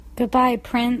Goodbye,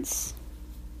 Prince,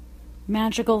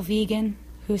 magical vegan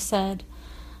who said,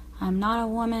 "I'm not a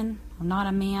woman, I'm not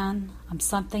a man, I'm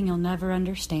something you'll never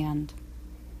understand."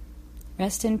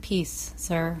 Rest in peace,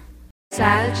 sir.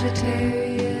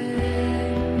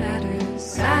 Sagittarian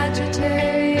matters,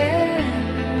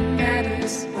 Sagittarian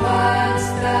matters. What's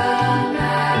the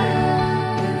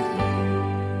matter with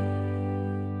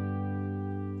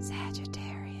you?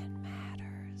 Sagittarian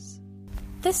matters.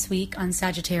 This week on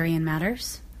Sagittarian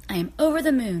Matters, I am over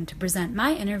the moon to present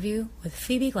my interview with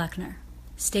Phoebe Gloeckner.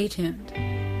 Stay tuned.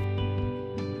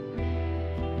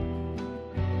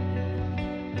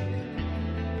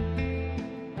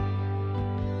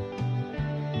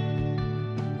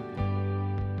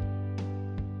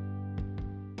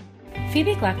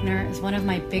 Phoebe Gloeckner is one of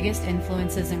my biggest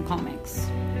influences in comics.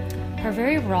 Her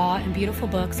very raw and beautiful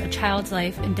books, A Child's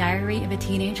Life and Diary of a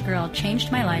Teenage Girl,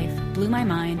 changed my life, blew my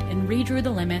mind, and redrew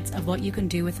the limits of what you can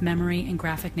do with memory and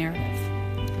graphic narrative.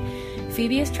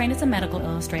 Phoebe is trained as a medical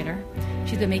illustrator.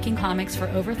 She's been making comics for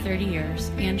over 30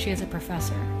 years, and she is a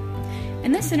professor.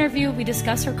 In this interview, we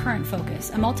discuss her current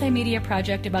focus, a multimedia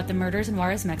project about the murders in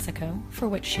Juarez, Mexico, for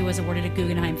which she was awarded a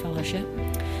Guggenheim Fellowship,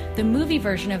 the movie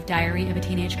version of Diary of a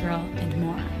Teenage Girl, and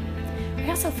more. I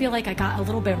also feel like I got a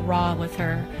little bit raw with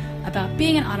her about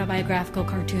being an autobiographical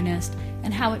cartoonist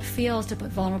and how it feels to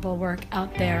put vulnerable work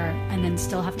out there and then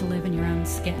still have to live in your own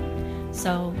skin.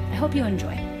 So I hope you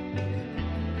enjoy.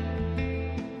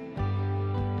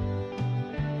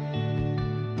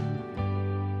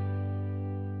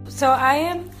 So I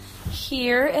am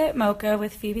here at Mocha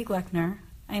with Phoebe Gloeckner.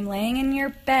 I'm laying in your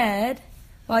bed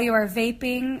while you are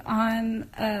vaping on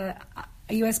a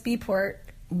USB port.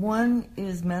 One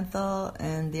is menthol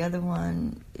and the other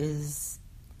one is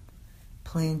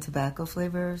plain tobacco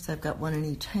flavor, so I've got one in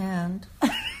each hand.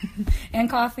 And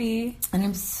coffee. And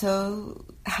I'm so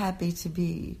happy to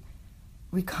be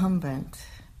recumbent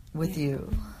with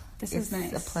you. This is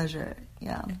nice. It's a pleasure,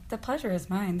 yeah. The pleasure is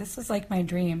mine. This is like my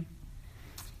dream.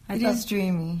 It is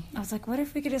dreamy. I was like, what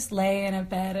if we could just lay in a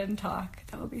bed and talk?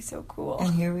 That would be so cool.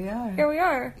 And here we are. Here we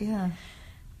are. Yeah.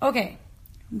 Okay,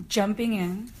 jumping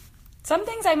in. Some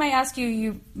things I might ask you,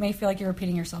 you may feel like you're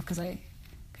repeating yourself because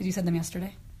you said them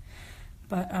yesterday.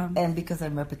 But and because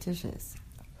I'm repetitious.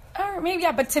 Or maybe,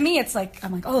 yeah, but to me it's like,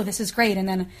 I'm like, oh, this is great. And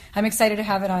then I'm excited to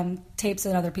have it on tape so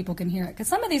that other people can hear it. Because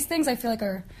some of these things I feel like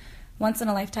are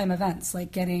once-in-a-lifetime events.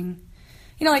 Like getting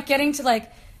to,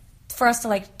 for us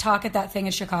to, talk at that thing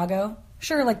in Chicago.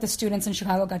 Sure, the students in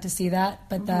Chicago got to see that.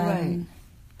 But then, right.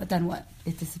 But then what?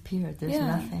 It disappeared. There's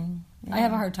nothing. Yeah. I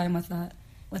have a hard time with that.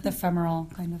 With ephemeral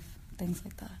kind of things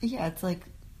like that. Yeah, it's like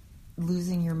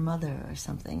losing your mother or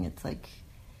something. It's like,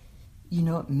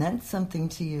 it meant something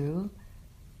to you,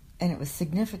 and it was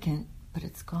significant, but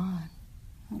it's gone.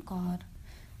 Oh, God.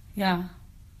 Yeah.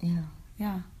 Yeah.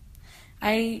 Yeah.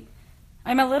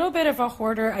 I'm a little bit of a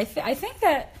hoarder. I think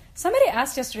that somebody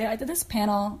asked yesterday, I did this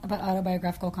panel about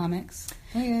autobiographical comics.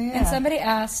 Oh, yeah. And somebody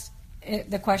asked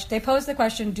the question, they posed the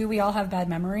question, do we all have bad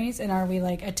memories? And are we,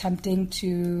 attempting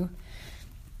to,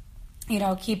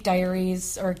 keep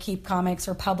diaries or keep comics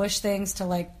or publish things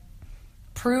to,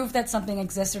 prove that something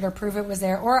existed or prove it was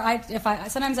there? Or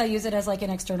sometimes I use it as, an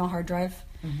external hard drive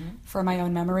for my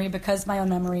own memory because my own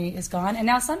memory is gone. And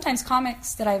now sometimes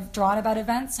comics that I've drawn about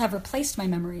events have replaced my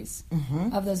memories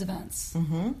of those events.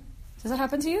 Mm-hmm. Does that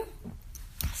happen to you?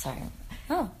 Sorry.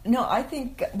 Oh. No, I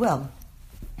think,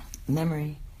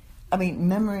 memory.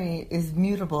 Memory is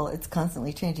mutable. It's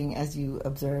constantly changing, as you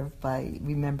observe by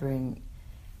remembering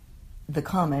the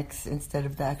comics instead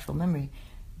of the actual memory.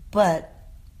 But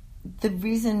the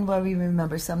reason why we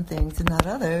remember some things and not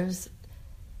others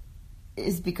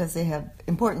is because they have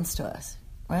importance to us,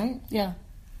 right? Yeah.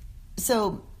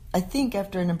 So I think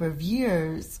after a number of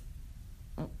years,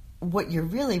 what you're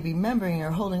really remembering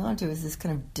or holding on to is this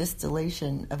kind of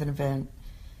distillation of an event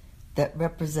that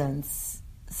represents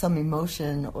some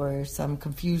emotion or some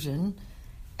confusion.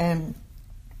 And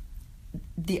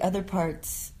the other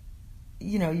parts,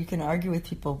 you can argue with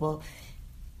people, well,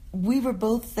 we were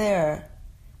both there.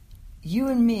 You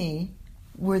and me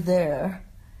were there,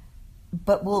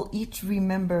 but we'll each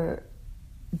remember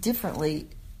differently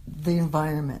the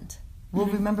environment. We'll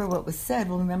remember what was said.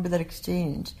 We'll remember that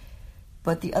exchange.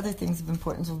 But the other things of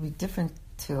importance will be different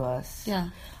to us. Yeah.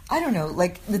 I don't know,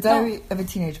 The Diary of a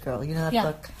Teenage Girl, that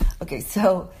book? Okay,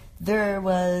 so there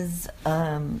was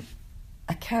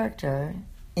a character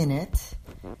in it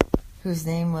whose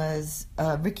name was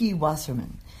Ricky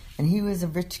Wasserman, and he was a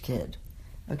rich kid,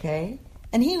 okay?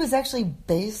 And he was actually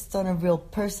based on a real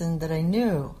person that I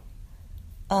knew.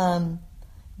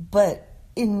 But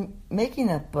in making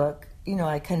that book,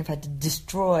 I kind of had to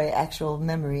destroy actual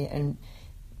memory and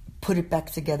put it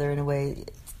back together in a way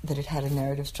that it had a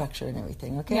narrative structure and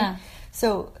everything, okay? Yeah.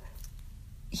 So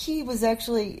he was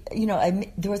actually,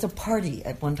 there was a party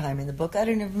at one time in the book. I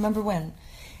don't even remember when.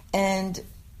 And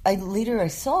I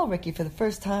saw Ricky for the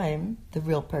first time, the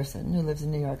real person who lives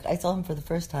in New York. I saw him for the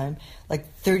first time,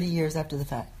 like 30 years after the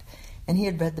fact. And he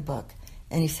had read the book.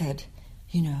 And he said,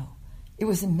 it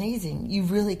was amazing. You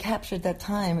really captured that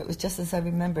time. It was just as I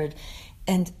remembered.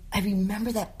 And I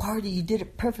remember that party. You did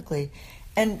it perfectly.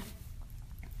 And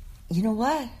you know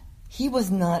what? He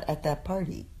was not at that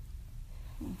party.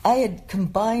 I had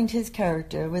combined his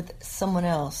character with someone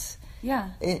else. Yeah.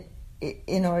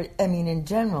 In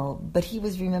general, but he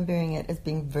was remembering it as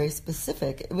being very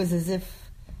specific. It was as if,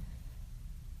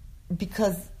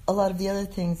 because a lot of the other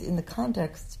things in the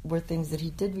context were things that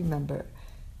he did remember.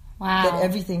 Wow. That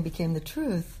everything became the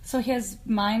truth. So his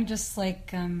mind just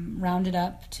rounded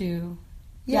up to,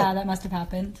 yeah, that must have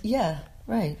happened. Yeah,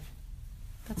 right.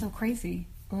 That's so crazy.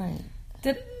 Right.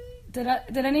 Did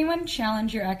anyone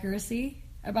challenge your accuracy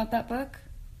about that book?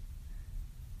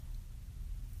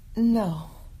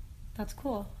 No. That's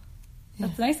cool. Yeah.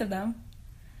 That's nice of them.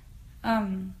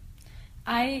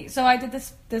 I did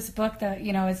this book that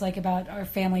is about our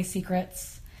family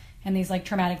secrets and these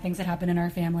traumatic things that happen in our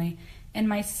family. And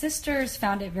my sisters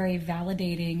found it very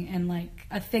validating and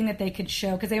a thing that they could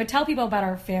show, because they would tell people about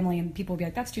our family and people would be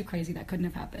like, "That's too crazy. That couldn't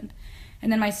have happened." And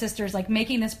then my sisters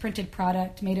making this printed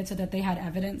product made it so that they had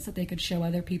evidence that they could show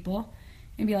other people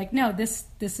and be like, "No, this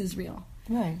is real."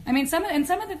 Right. I mean, some of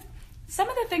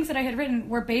the things that I had written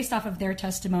were based off of their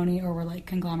testimony or were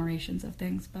conglomerations of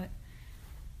things, but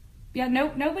yeah,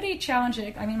 nobody challenged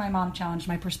it. I mean, my mom challenged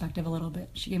my perspective a little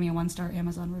bit. She gave me a 1-star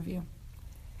Amazon review,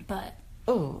 but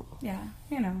yeah,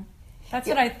 that's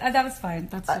what that was fine.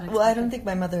 That's what I don't think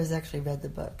my mother has actually read the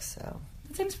book, so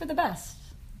it seems for the best.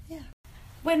 Yeah.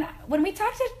 When we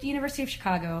talked at the University of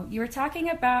Chicago, you were talking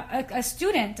about a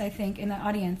student, I think, in the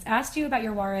audience asked you about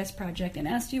your Juarez project and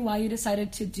asked you why you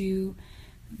decided to do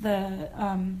the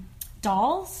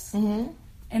dolls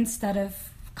instead of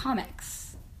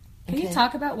comics. Can you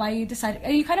talk about why you decided?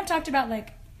 And you kind of talked about I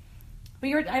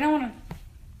don't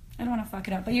want to fuck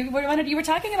it up, but you were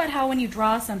talking about how when you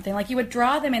draw something, you would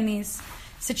draw them in these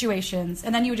situations,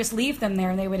 and then you would just leave them there,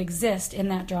 and they would exist in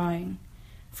that drawing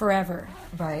forever.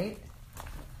 Right.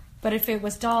 But if it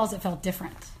was dolls, it felt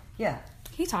different. Yeah.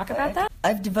 Can you talk about that?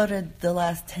 I've devoted the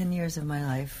last 10 years of my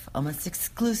life almost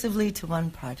exclusively to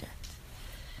one project.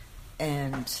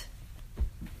 And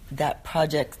that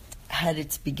project had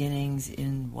its beginnings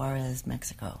in Juarez,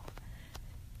 Mexico.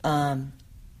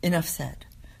 Enough said.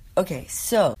 Okay,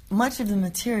 so much of the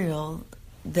material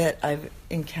that I've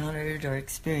encountered or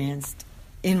experienced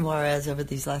in Juarez over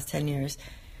these last 10 years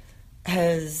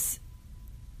has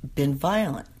been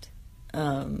violent.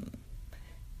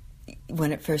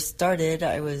 When it first started,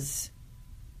 I was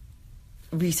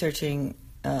researching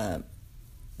the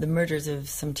murders of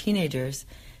some teenagers,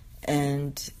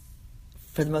 and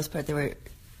for the most part, they were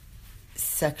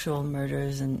sexual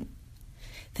murders and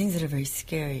things that are very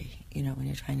scary, when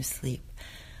you're trying to sleep.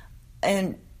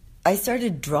 And I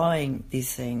started drawing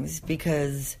these things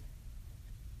because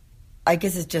I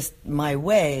guess it's just my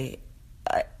way.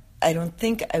 I don't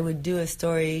think I would do a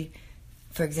story,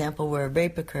 for example, where a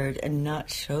rape occurred and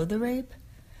not show the rape.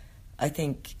 I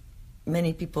think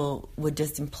many people would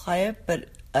just imply it, but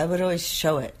I would always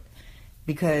show it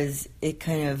because it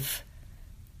kind of,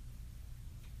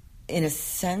 in a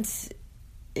sense,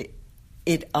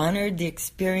 it honored the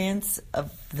experience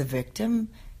of the victim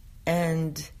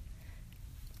and,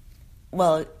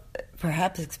 well,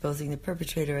 perhaps exposing the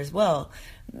perpetrator as well.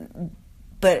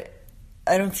 But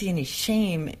I don't see any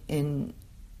shame in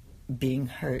being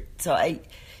hurt. So I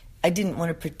didn't want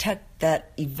to protect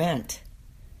that event.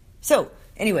 So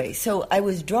anyway, I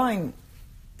was drawing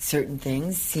certain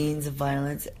things, scenes of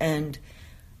violence, and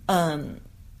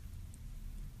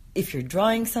if you're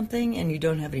drawing something and you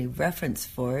don't have any reference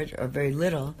for it, or very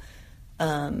little,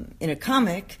 in a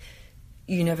comic,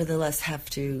 you nevertheless have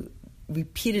to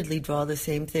repeatedly draw the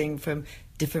same thing from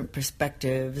different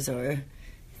perspectives, or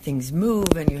things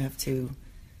move and you have to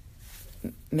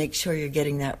make sure you're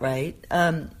getting that right.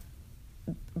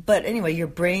 But anyway, your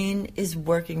brain is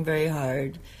working very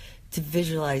hard to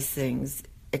visualize things,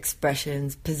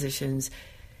 expressions, positions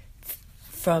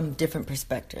from different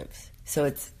perspectives. So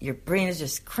your brain is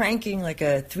just cranking like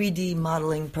a 3D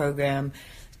modeling program,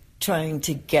 trying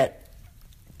to get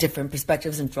different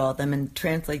perspectives and draw them and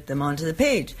translate them onto the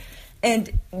page.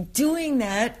 And doing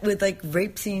that with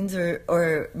rape scenes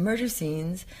or murder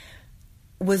scenes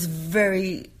was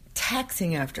very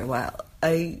taxing after a while.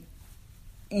 I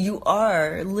you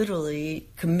are literally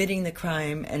committing the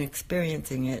crime and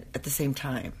experiencing it at the same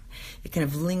time. It kind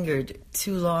of lingered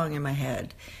too long in my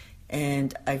head,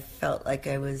 and I felt like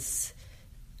I was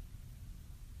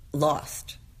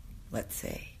lost, let's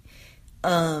say.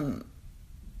 And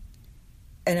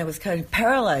I was kind of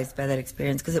paralyzed by that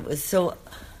experience because it was so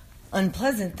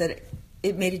unpleasant that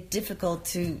it made it difficult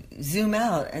to zoom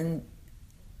out and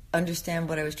understand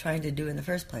what I was trying to do in the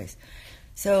first place.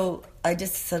 So I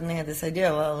just suddenly had this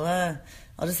idea, well,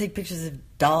 I'll just take pictures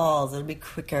of dolls. It'll be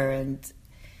quicker. And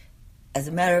as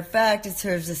a matter of fact, it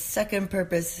serves a second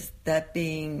purpose, that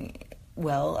being,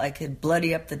 well, I could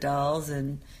bloody up the dolls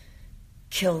and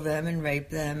kill them and rape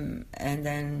them, and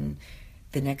then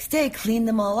the next day clean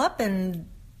them all up and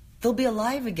they'll be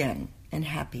alive again and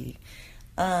happy.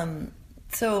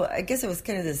 So I guess it was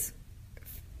kind of this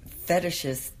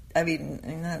fetishist,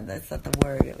 that's not the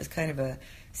word. It was kind of a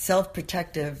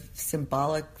self-protective,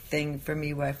 symbolic thing for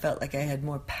me where I felt like I had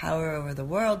more power over the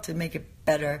world to make it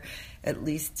better, at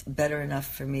least better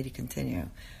enough for me to continue.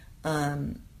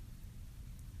 And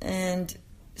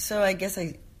so I guess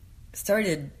I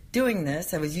started doing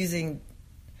this. I was using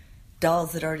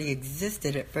dolls that already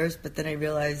existed at first, but then I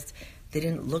realized they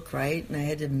didn't look right, and I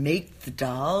had to make the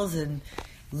dolls and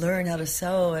learn how to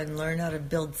sew and learn how to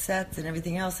build sets and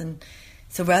everything else. And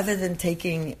so rather than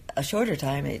taking a shorter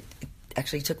time, it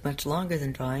actually took much longer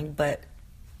than drawing, but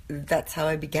that's how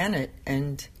I began it,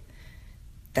 and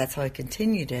that's how I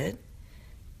continued it.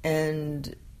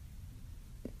 And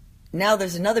now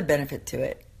there's another benefit to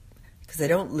it, because I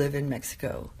don't live in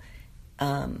Mexico.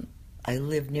 I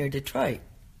live near Detroit,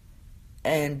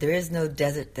 and there is no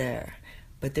desert there,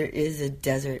 but there is a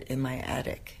desert in my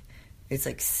attic. It's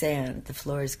like sand. The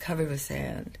floor is covered with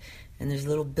sand, and there's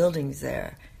little buildings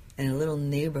there and a little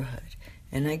neighborhood.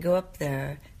 And I go up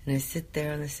there, and I sit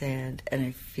there on the sand, and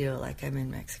I feel like I'm in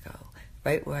Mexico,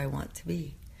 right where I want to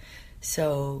be.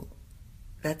 So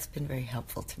that's been very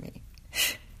helpful to me.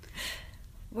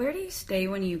 Where do you stay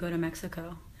when you go to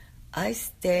Mexico?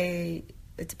 It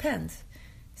depends.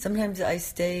 Sometimes I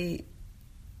stay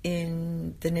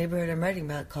in the neighborhood I'm writing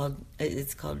about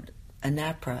it's called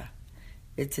Anapra.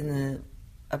 It's in the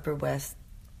upper west,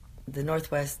 the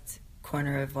northwest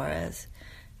corner of Juarez,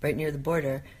 right near the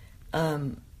border.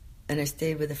 And I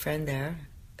stayed with a friend there,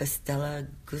 Estela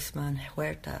Guzman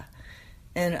Huerta.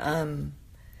 And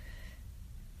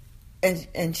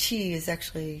she is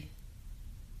actually,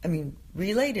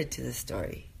 related to this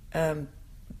story.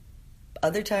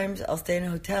 Other times I'll stay in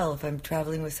a hotel if I'm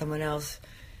traveling with someone else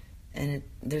and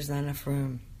there's not enough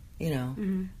room,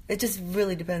 Mm-hmm. It just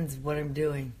really depends what I'm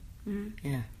doing. Mm-hmm.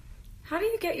 Yeah. How do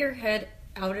you get your head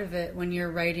out of it when you're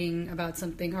writing about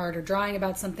something hard or drawing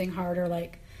about something hard, or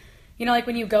like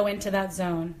when you go into that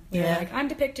zone, you're like, I'm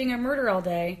depicting a murder all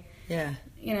day. Yeah.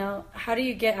 How do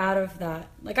you get out of that?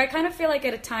 Like, I kind of feel like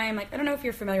at a time, I don't know if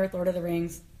you're familiar with Lord of the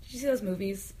Rings. Did you see those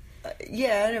movies?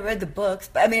 Yeah, I read the books,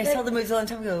 but I saw the movies a long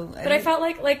time ago. But I felt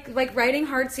like writing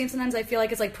hard scenes sometimes I feel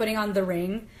like it's like putting on the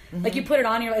ring. Mm-hmm. Like you put it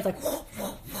on, it's like, whoa, whoa,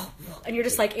 whoa, whoa, and you're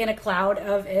just like in a cloud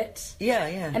of it. Yeah,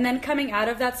 yeah. And then coming out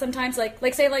of that sometimes, like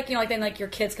say then your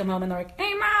kids come home and they're like,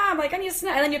 hey mom, I need a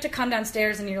snack, and then you have to come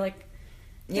downstairs and you're like,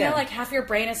 like half your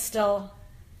brain is still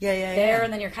there,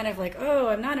 and then you're kind of like, oh,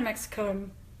 I'm not in Mexico,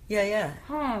 I'm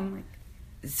home.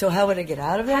 So how would I get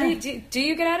out of it? How do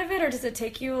you get out of it, or does it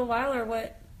take you a while, or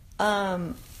what?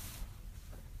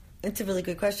 It's a really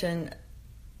good question.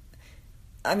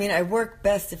 I work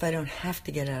best if I don't have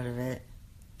to get out of it.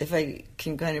 If I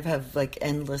can kind of have like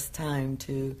endless time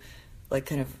to like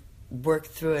kind of work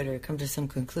through it or come to some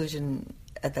conclusion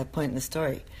at that point in the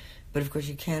story. But of course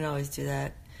you can't always do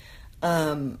that.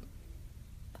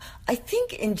 I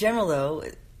think in general though,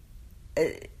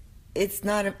 it's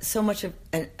not so much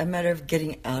a matter of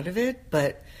getting out of it,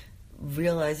 but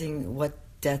realizing what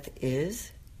death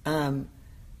is.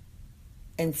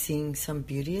 And seeing some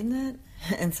beauty in that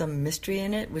and some mystery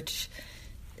in it, which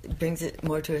brings it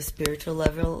more to a spiritual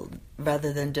level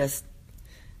rather than just,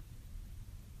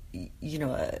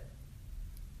 a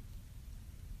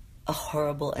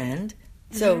horrible end.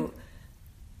 Mm-hmm. So,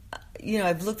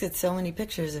 I've looked at so many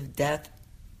pictures of death,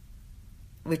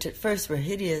 which at first were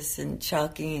hideous and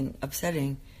shocking and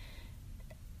upsetting.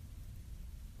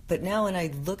 But now when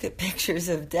I look at pictures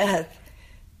of death,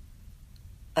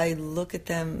 I look at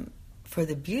them for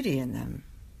the beauty in them,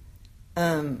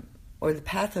 or the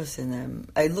pathos in them.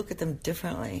 I look at them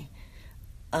differently.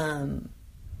 And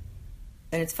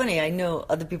it's funny, I know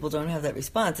other people don't have that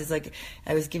response. It's like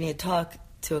I was giving a talk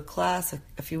to a class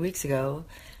a few weeks ago,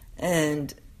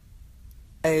 and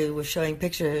I was showing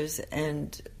pictures,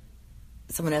 and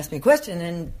someone asked me a question,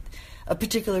 and a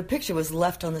particular picture was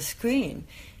left on the screen.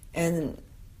 And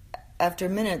after a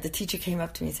minute, the teacher came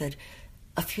up to me and said,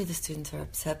 "A few of the students are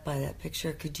upset by that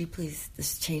picture. Could you please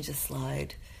just change the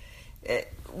slide?"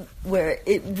 Where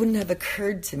it wouldn't have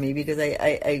occurred to me, because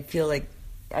I feel like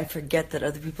I forget that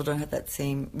other people don't have that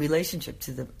same relationship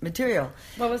to the material.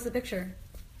 What was the picture?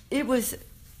 It was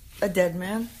a dead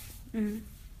man. Mm-hmm.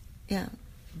 Yeah.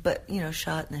 But,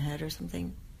 shot in the head or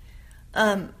something.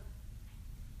 And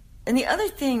the other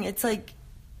thing, it's like,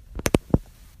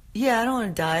 yeah, I don't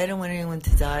want to die. I don't want anyone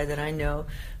to die that I know.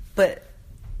 But,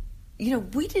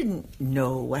 we didn't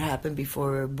know what happened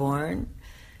before we were born.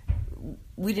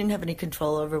 We didn't have any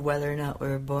control over whether or not we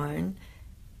were born.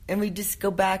 And we just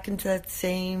go back into that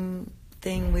same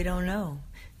thing we don't know.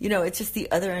 It's just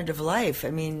the other end of life. I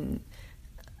mean,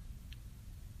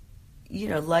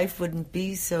 life wouldn't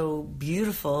be so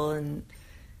beautiful and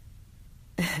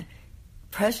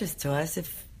precious to us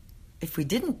if we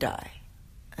didn't die.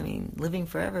 I mean, living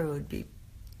forever would be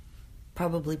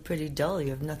probably pretty dull.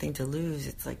 You have nothing to lose.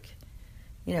 It's like,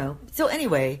 So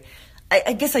anyway,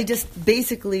 I guess I just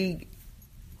basically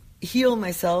heal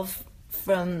myself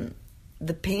from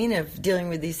the pain of dealing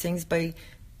with these things by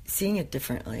seeing it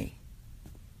differently.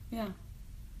 Yeah.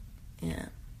 Yeah.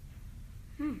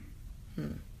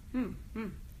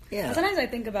 Yeah. Sometimes I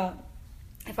think about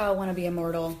if I want to be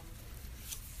immortal,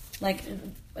 like,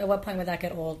 at what point would that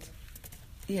get old?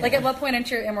 Yeah. Like, at what point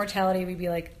into your immortality we'd be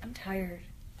like, I'm tired.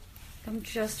 I'm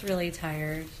just really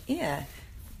tired. Yeah.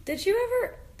 Did you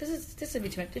ever... This would be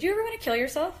too much. Did you ever want to kill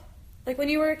yourself? Like, when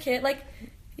you were a kid? Like,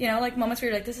 like moments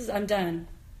where you're like, I'm done.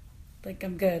 Like,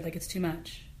 I'm good. Like, it's too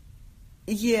much.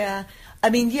 Yeah. I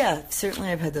mean, yeah, certainly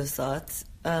I've had those thoughts.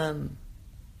 But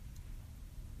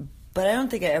I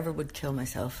don't think I ever would kill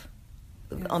myself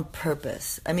on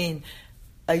purpose. I mean,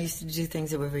 I used to do things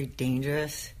that were very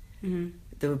dangerous. Mm-hmm.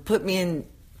 That would put me in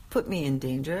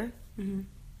danger.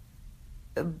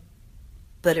 Mm-hmm.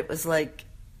 But it was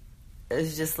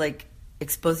just like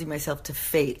exposing myself to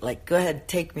fate. Like, go ahead,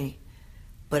 take me.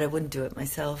 But I wouldn't do it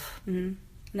myself. Mm-hmm.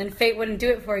 And then fate wouldn't do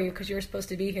it for you because you were supposed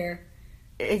to be here.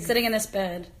 Sitting in this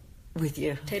bed. With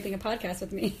you. Taping a podcast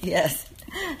with me. Yes.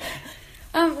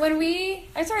 I'm sorry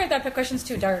if that question's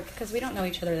too dark because we don't know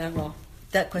each other that well.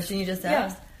 That question you just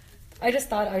asked? Yeah. I just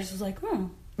was like,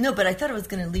 No, but I thought it was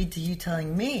going to lead to you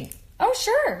telling me. Oh,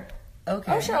 sure.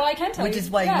 Okay. Oh, sure. Well, I can tell you. Which is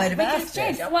why you might have asked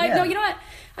it. Well, No, you know what?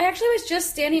 I actually was just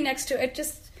standing next to it.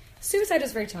 Suicide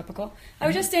is very topical. I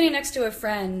was just standing next to a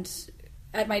friend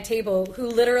at my table who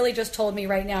literally just told me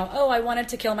right now, I wanted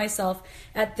to kill myself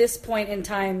at this point in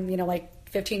time, like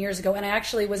 15 years ago, and I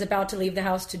actually was about to leave the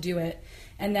house to do it.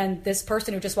 And then this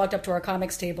person who just walked up to our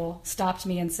comics table stopped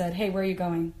me and said, "Hey, where are you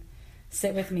going?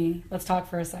 Sit with me. Let's talk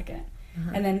for a second."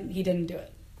 Mm-hmm. And then he didn't do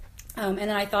it. And then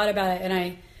I thought about it,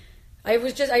 and I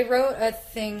wrote a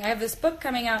thing. I have this book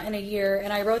coming out in a year,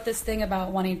 and I wrote this thing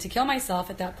about wanting to kill myself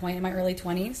at that point in my early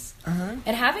 20s. Uh-huh.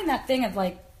 And having that thing of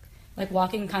like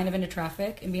walking kind of into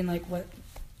traffic and being like, what,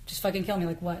 just fucking kill me.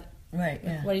 Like, what? Right,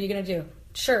 yeah. What are you going to do?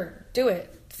 Sure, do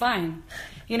it. Fine.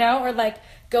 Or like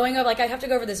going over, like I have to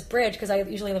go over this bridge because I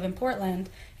usually live in Portland,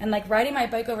 and like riding my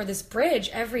bike over this bridge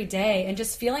every day and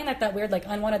just feeling that weird like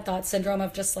unwanted thought syndrome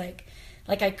of just like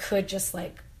I could just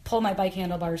like pull my bike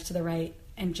handlebars to the right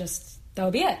and just, that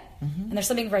would be it. Mm-hmm. And there's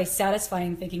something very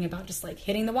satisfying thinking about just like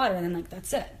hitting the water and then like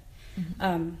that's it.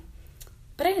 Mm-hmm.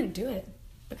 But I didn't do it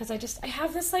because I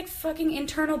have this like fucking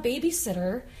internal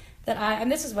babysitter that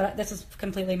and this is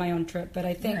completely my own trip, but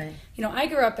I think, right. I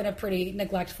grew up in a pretty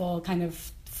neglectful kind of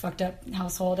fucked up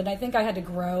household, and I think I had to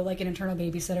grow like an internal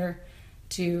babysitter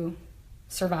to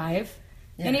survive.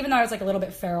 Yeah. And even though I was like a little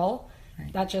bit feral,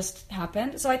 right. That just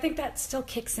happened. So I think that still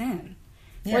kicks in.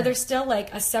 Yeah. Where there's still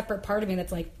like a separate part of me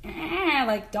that's like,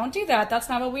 like, don't do that. That's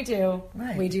not what we do.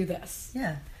 Right. We do this.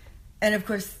 Yeah. And of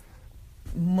course,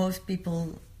 most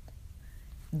people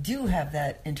do have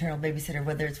that internal babysitter,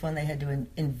 whether it's one they had to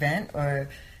invent or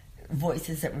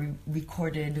voices that were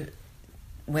recorded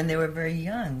when they were very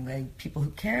young, like people who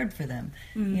cared for them,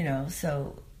 mm-hmm.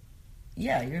 So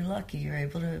yeah, you're lucky you're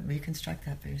able to reconstruct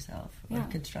that for yourself, or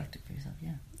construct it for yourself.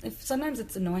 Yeah. Sometimes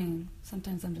it's annoying.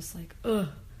 Sometimes I'm just like, ugh.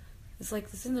 It's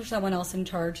like, isn't there someone else in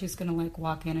charge who's going to like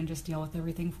walk in and just deal with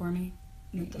everything for me?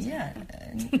 Yeah.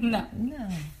 No. No.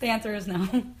 The answer is no.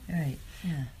 Right.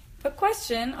 Yeah. But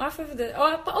question off of the...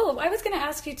 I was going to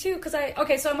ask you, too, because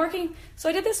so I'm working... So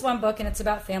I did this one book, and it's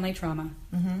about family trauma.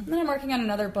 Mm-hmm. And then I'm working on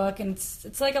another book, and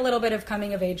it's like a little bit of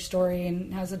coming-of-age story,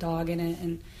 and has a dog in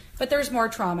it. But there's more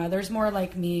trauma. There's more,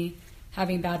 like, me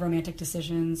having bad romantic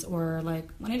decisions, or, like,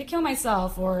 wanting to kill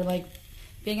myself, or, like,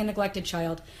 being a neglected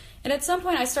child. And at some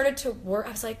point, I started to work...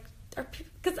 I was like,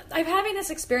 because I'm having this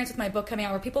experience with my book coming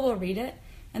out where people will read it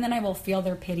and then I will feel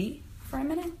their pity for a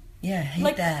minute. Yeah, I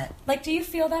hate that. Like, do you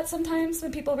feel that sometimes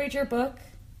when people read your book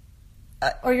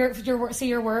or see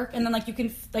your work, and then like you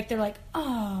can like they're like,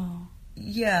 oh,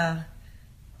 yeah,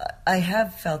 I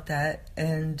have felt that,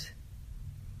 and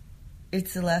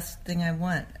it's the last thing I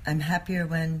want. I'm happier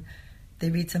when they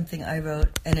read something I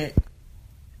wrote and it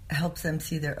helps them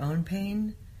see their own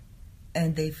pain,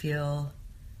 and they feel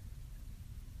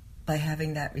by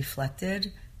having that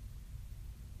reflected,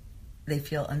 they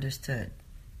feel understood.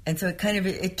 And so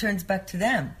it turns back to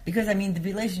them. Because, I mean, the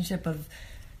relationship of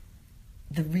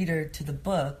the reader to the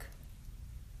book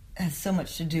has so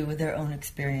much to do with their own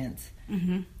experience.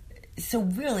 Mm-hmm. So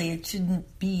really, it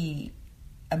shouldn't be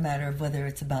a matter of whether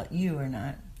it's about you or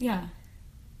not. Yeah.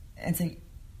 And so,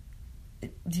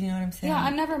 do you know what I'm saying? Yeah,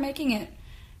 I'm never making it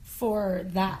for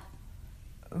that.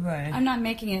 Right. I'm not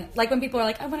making it. Like when people are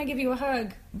like, I want to give you a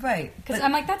hug. Right. Because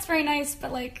I'm like, that's very nice,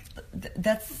 but like...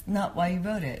 that's not why you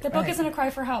wrote it. The book isn't a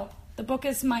cry for help. The book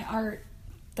is my art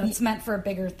that's meant for a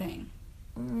bigger thing.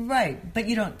 Right. But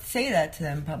you don't say that to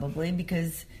them probably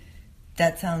because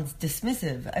that sounds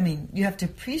dismissive. I mean, you have to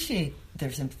appreciate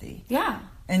their sympathy. Yeah.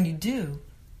 And you do.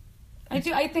 I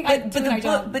do. I think I do my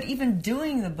job. But even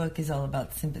doing the book is all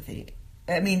about sympathy.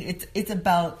 I mean, it's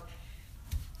about...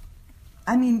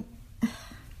 I mean...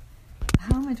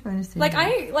 How am I trying to say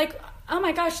that? Oh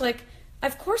my gosh, like,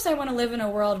 of course I want to live in a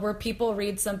world where people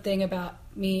read something about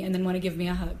me and then want to give me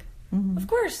a hug. Mm-hmm. Of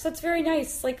course, that's very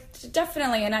nice. Like,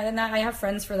 definitely. And I have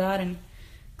friends for that and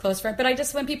close friends. But I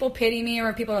just, when people pity me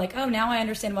or people are like, oh, now I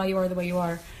understand why you are the way you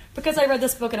are. Because I read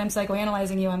this book and I'm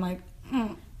psychoanalyzing you, I'm like,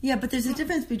 Yeah, but there's a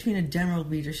difference between a general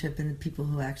readership and the people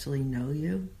who actually know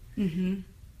you. Mm-hmm.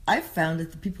 I've found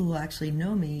that the people who actually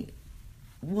know me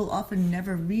will often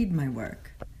never read my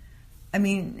work. I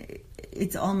mean,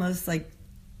 it's almost like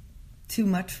too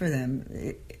much for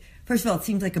them. First of all, it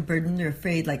seems like a burden. They're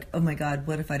afraid, like, oh my God,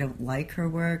 what if I don't like her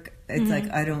work? It's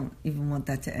like, I don't even want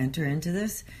that to enter into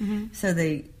this. Mm-hmm. So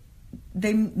they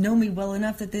know me well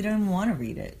enough that they don't want to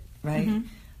read it, right?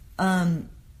 Mm-hmm.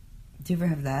 Do you ever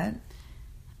have that?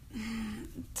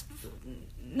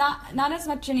 Not as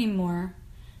much anymore.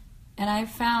 And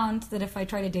I've found that if I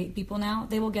try to date people now,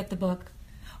 they will get the book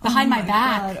behind my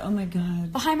back. Oh my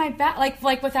God. Behind my back.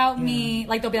 Like without me,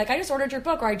 like they'll be like, I just ordered your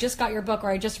book, or I just got your book, or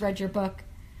I just read your book.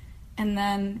 And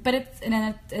then,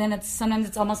 it's sometimes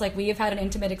it's almost like we have had an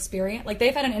intimate experience. Like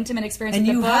they've had an intimate experience with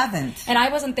the book. And you haven't. And I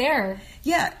wasn't there.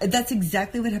 Yeah, that's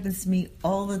exactly what happens to me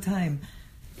all the time.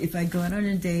 If I go out on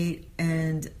a date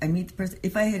and I meet the person,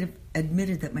 if I had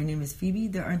admitted that my name is Phoebe,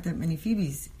 there aren't that many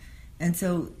Phoebes. And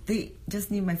so they just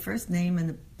need my first name and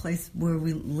the place where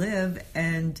we live,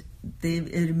 and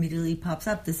it immediately pops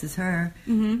up. This is her.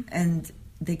 Mm-hmm. And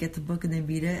they get the book and they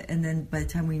read it. And then by the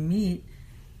time we meet,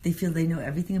 they feel they know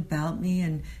everything about me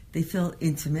and they feel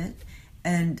intimate.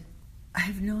 And I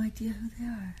have no idea who they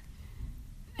are.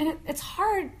 And it's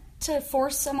hard to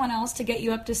force someone else to get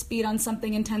you up to speed on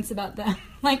something intense about them.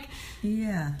 Like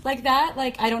that.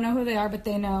 Like, I don't know who they are, but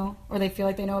they know, or they feel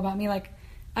like they know about me. Like,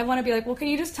 I want to be like, well, can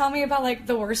you just tell me about, like,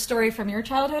 the worst story from your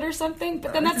childhood or something?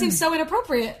 But then that seems so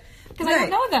inappropriate because I don't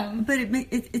know them. But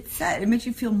it's sad. It makes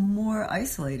you feel more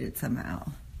isolated somehow.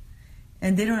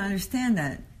 And they don't understand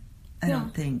that, I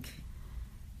don't think.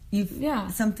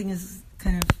 Something is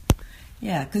kind of...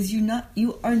 Yeah, because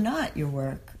you are not your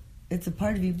work. It's a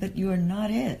part of you, but you are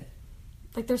not it.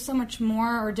 Like, there's so much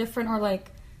more or different or,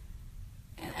 like...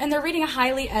 And they're reading a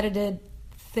highly edited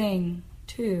thing,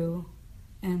 too.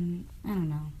 And I don't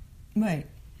know. Right.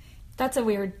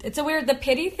 The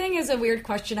pity thing is a weird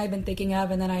question I've been thinking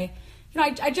of. And then I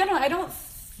generally, I don't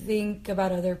think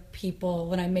about other people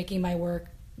when I'm making my work,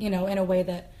 in a way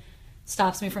that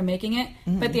stops me from making it.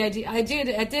 Mm-hmm. But the idea, I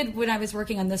did when I was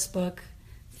working on this book,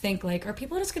 think like, are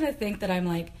people just going to think that I'm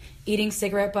like eating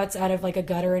cigarette butts out of like a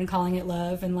gutter and calling it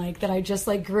love? And like that I just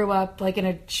like grew up like in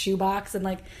a shoebox and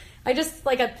like, I just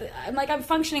like, I'm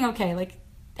functioning okay. Like,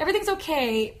 everything's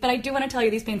okay, but I do want to tell you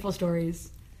these painful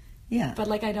stories. Yeah. But,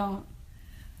 like, I don't...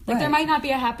 Like, there might not be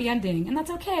a happy ending, and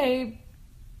that's okay,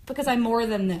 because I'm more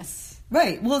than this.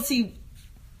 Right. Well, see,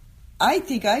 I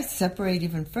think I separate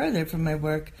even further from my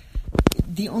work.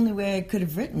 The only way I could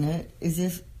have written it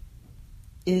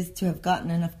is to have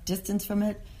gotten enough distance from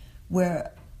it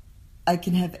where I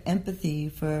can have empathy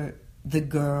for the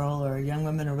girl or young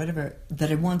woman or whatever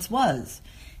that I once was.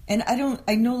 And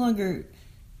I no longer...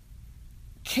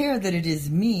 care that it is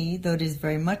me, though it is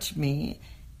very much me.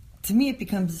 To me, it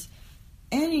becomes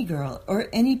any girl or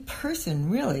any person,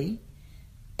 really.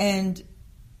 And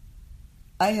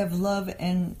I have love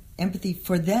and empathy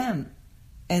for them.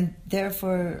 And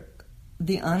therefore,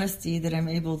 the honesty that I'm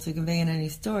able to convey in any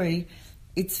story,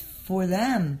 it's for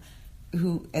them,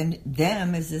 and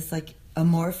them is this like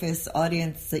amorphous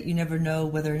audience that you never know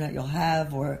whether or not you'll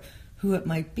have or who it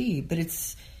might be. But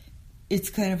it's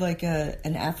kind of like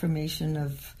an affirmation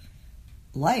of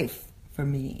life for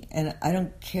me, and I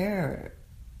don't care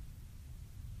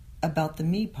about the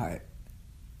me part.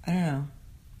 I don't know.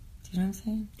 Do you know what I'm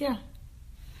saying? Yeah.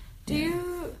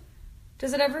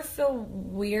 Does it ever feel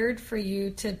weird for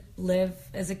you to live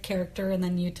as a character and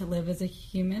then you to live as a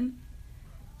human?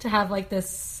 To have like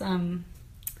this,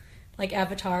 like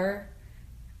avatar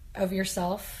of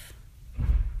yourself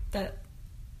that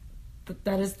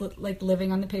is like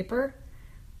living on the paper?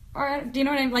 Or do you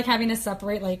know what I'm like, having to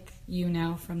separate like you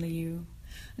now from the you?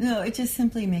 No, it just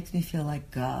simply makes me feel like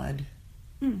God.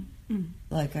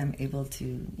 Like I'm able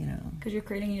to, Because you're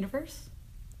creating a universe?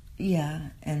 Yeah,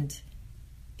 and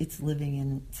it's living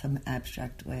in some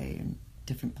abstract way in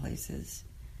different places.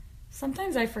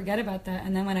 Sometimes I forget about that,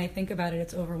 and then when I think about it,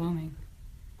 it's overwhelming.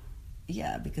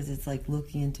 Yeah, because it's like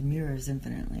looking into mirrors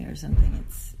infinitely or something.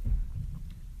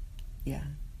 Yeah.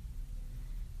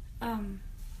 I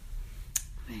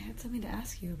had something to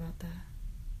ask you about that.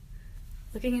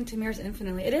 Looking into mirrors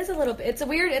infinitely. It is a little bit, it's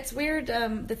weird.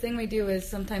 The thing we do is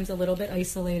sometimes a little bit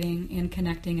isolating and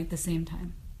connecting at the same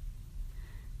time.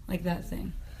 Like that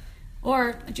thing.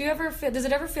 Or does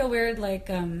it ever feel weird, like,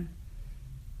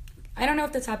 I don't know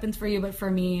if this happens for you, but for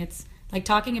me, it's like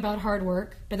talking about hard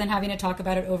work, but then having to talk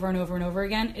about it over and over and over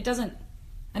again. I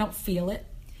don't feel it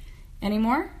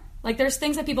anymore. Like there's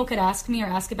things that people could ask me or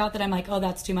ask about that I'm like, oh,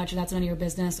 that's too much and that's none of your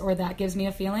business, or that gives me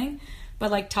a feeling.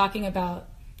 But like talking about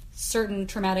certain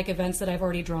traumatic events that I've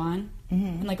already drawn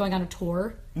and like going on a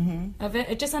tour of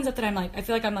it just ends up that I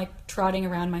feel like I'm like trotting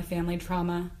around my family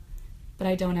trauma, but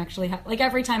I don't actually have, like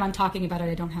every time I'm talking about it,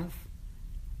 I don't have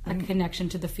a connection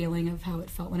to the feeling of how it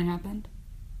felt when it happened.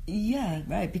 Yeah,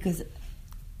 right, because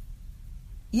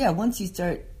once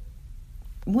you're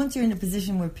in a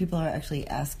position where people are actually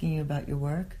asking you about your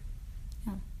work,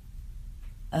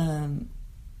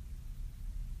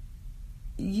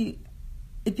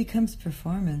 it becomes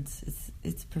performance.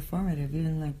 It's performative,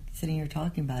 even like sitting here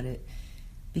talking about it,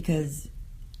 because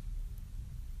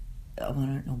I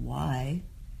don't know why,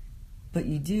 but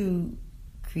you do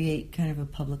create kind of a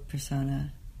public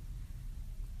persona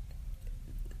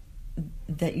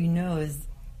that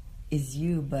is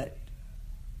you, but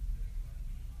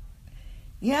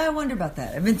I wonder about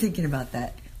that. I've been thinking about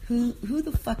that. Who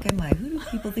the fuck am I? Who do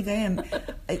people think I am?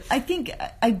 I think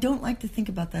I don't like to think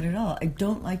about that at all. I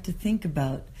don't like to think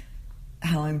about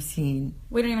how I'm seen.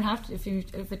 We don't even have to if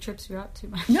it trips you out too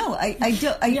much. No, I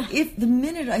don't. If the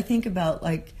minute I think about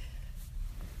like,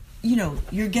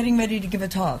 you're getting ready to give a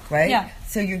talk, right? Yeah.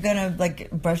 So you're gonna like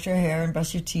brush your hair and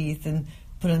brush your teeth and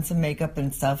put on some makeup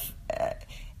and stuff.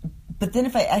 But then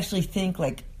if I actually think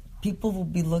like people will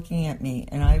be looking at me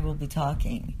and I will be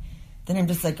talking, then I'm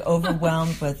just like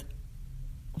overwhelmed with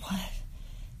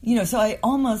what? So I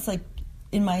almost like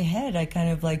in my head I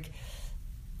kind of like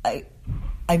I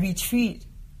retreat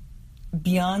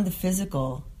beyond the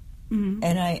physical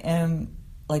and I am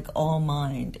like all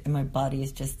mind and my body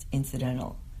is just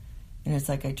incidental. And it's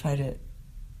like I try to,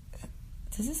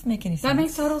 does this make any sense? That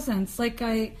makes total sense. Like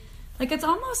it's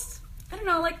almost, I don't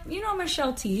know, like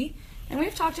Michelle T, and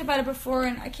we've talked about it before,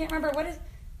 and I can't remember what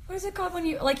is it called when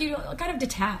you kind of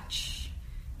detach,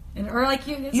 or like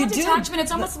it's not detachment.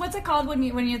 It's almost, what's it called when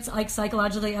it's like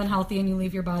psychologically unhealthy and you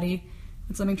leave your body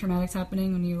when something traumatic's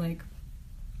happening, when you like.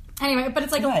 Anyway, but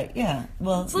it's like right, yeah.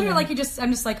 Well, it's literally like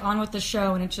I'm just like on with the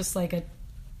show, and it's just like a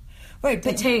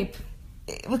tape.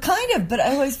 Well, kind of, but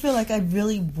I always feel like I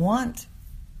really want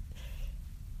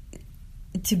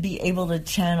to be able to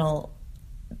channel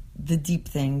the deep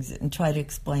things and try to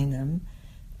explain them.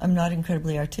 I'm not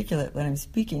incredibly articulate when I'm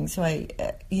speaking, so I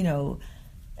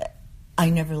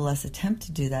nevertheless attempt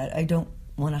to do that. I don't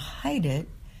want to hide it,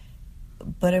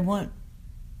 but I want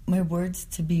my words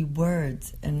to be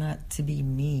words and not to be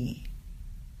me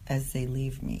as they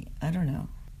leave me. I don't know.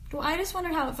 Well, I just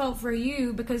wondered how it felt for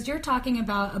you, because you're talking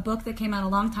about a book that came out a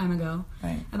long time ago,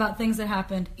 right, about things that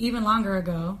happened even longer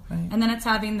ago, right, and then it's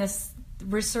having this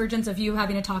resurgence of you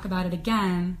having to talk about it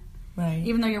again, right,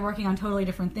 even though you're working on totally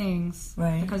different things,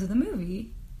 right, because of the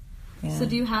movie. Yeah. So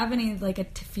do you have any like a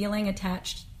feeling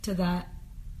attached to that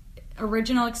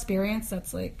original experience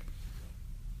that's like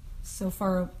so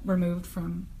far removed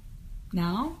from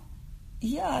now?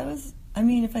 Yeah,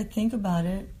 if I think about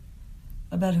it,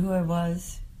 about who I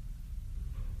was,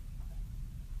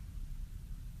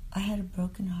 I had a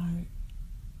broken heart.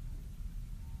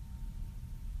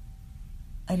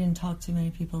 I didn't talk to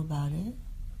many people about it.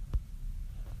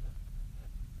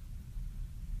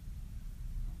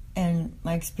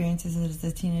 my experiences as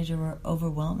a teenager were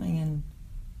overwhelming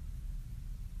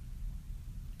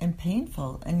and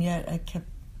painful, and yet I kept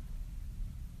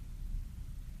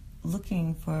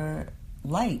looking for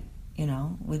light,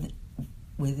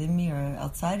 within me or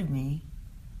outside of me.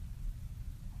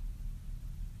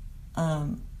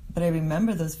 But I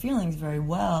remember those feelings very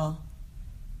well,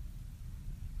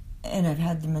 and I've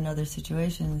had them in other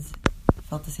situations,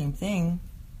 felt the same thing.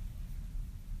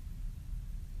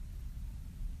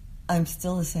 I'm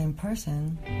still the same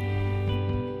person.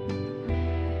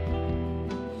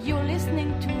 You're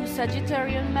listening to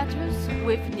Sagittarian Matters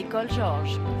with Nicole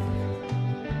George.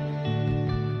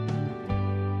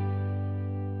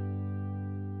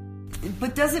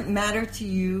 But does it matter to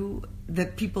you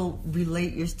that people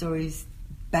relate your stories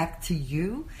back to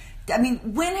you? I mean,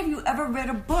 when have you ever read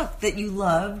a book that you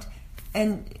loved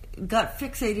and got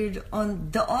fixated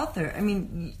on the author? I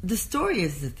mean, the story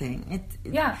is the thing.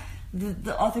 Yeah.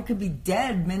 The author could be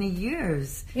dead many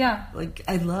years. Yeah. Like,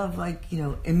 I love,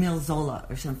 Emile Zola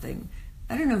or something.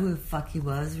 I don't know who the fuck he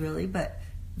was, really, but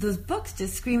those books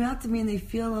just scream out to me and they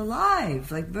feel alive,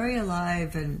 like very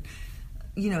alive, and,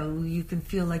 you can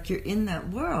feel like you're in that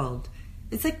world.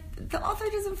 It's like the author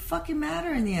doesn't fucking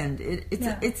matter in the end.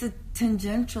 It's a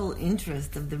tangential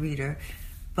interest of the reader,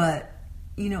 but,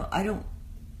 I don't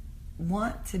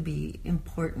want to be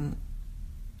important.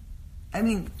 I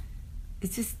mean,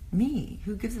 it's just me.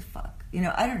 Who gives a fuck?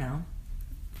 I don't know.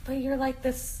 But you're like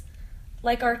this,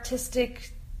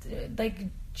 artistic,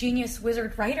 genius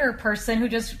wizard writer person who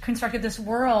just constructed this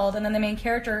world, and then the main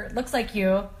character looks like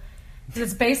you.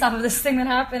 It's based off of this thing that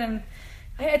happened, and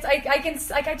I'm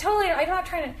not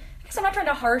trying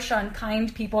to harsh on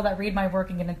kind people that read my work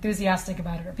and get enthusiastic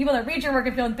about it, or people that read your work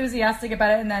and feel enthusiastic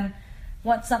about it and then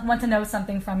want to know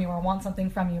something from you or want something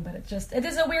from you. But it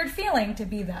is a weird feeling to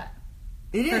be that.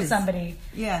 It for is. somebody.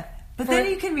 Yeah. But then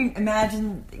you can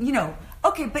imagine, you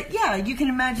can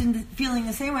imagine feeling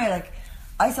the same way. Like,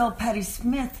 I saw Patti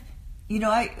Smith, when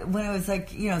I was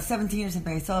 17 or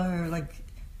something, I saw her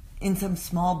in some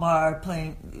small bar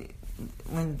playing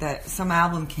when some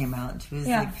album came out. She was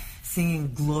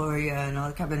singing Gloria and all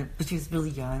that kind of stuff, but she was really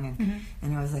young,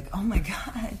 and I was like, oh my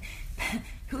God,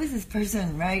 who is this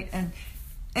person, right? And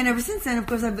ever since then, of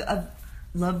course, I've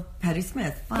loved Patti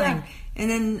Smith, fine. Yeah. And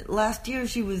then last year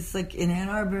she was in Ann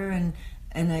Arbor, and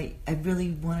I really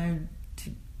wanted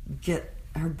to get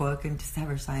her book and just have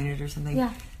her sign it or something.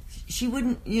 Yeah. She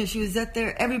wouldn't, she was out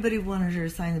there, everybody wanted her to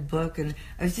sign the book, and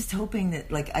I was just hoping that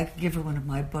I could give her one of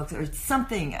my books or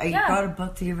something. I brought a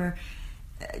book to give her,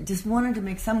 just wanted to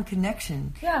make some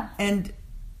connection. Yeah. And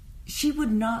she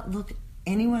would not look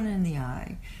anyone in the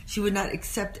eye. She would not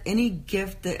accept any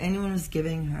gift that anyone was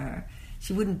giving her.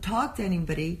 She wouldn't talk to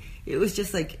anybody. It was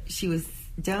just she was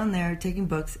down there taking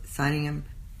books, signing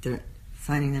them,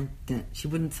 signing them. She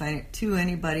wouldn't sign it to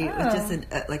anybody. It was just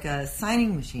a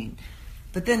signing machine.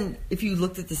 But then if you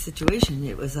looked at the situation,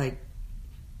 it was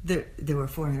there were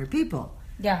 400 people.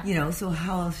 Yeah. So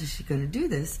how else is she going to do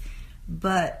this?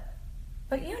 But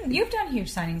you've done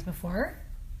huge signings before.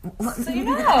 So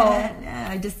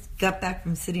I just got back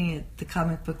from sitting at the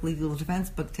comic book legal defense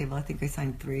book table. I think I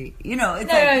signed 3.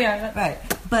 It's right.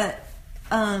 But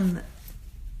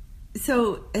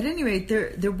so at any rate,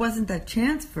 there wasn't that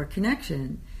chance for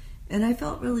connection, and I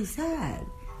felt really sad,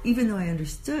 even though I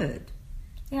understood.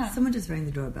 Yeah. Someone just rang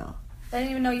the doorbell. I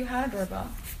didn't even know you had a doorbell.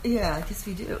 Yeah, I guess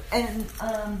we do. And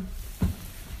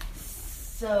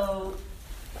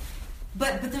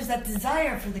but there's that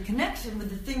desire for the connection with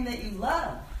the thing that you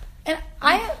love. And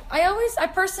I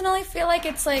personally feel like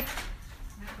it's My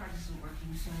card isn't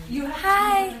working, so... You have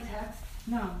Hi. to text?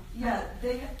 No. Yeah,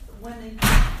 when they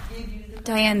gave you the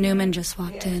Diane Newman just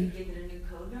walked in, gave it a new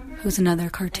code number. who's another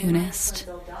cartoonist.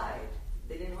 They died.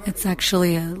 They didn't work. It's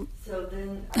actually a So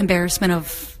then embarrassment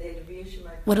of,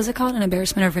 what is it called? An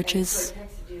embarrassment of riches.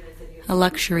 A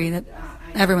luxury that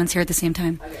everyone's here at the same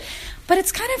time. But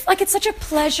it's kind of it's such a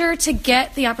pleasure to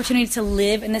get the opportunity to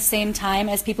live in the same time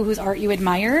as people whose art you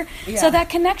admire. Yeah. So that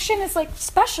connection is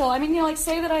special. I mean,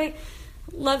 say that I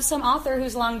love some author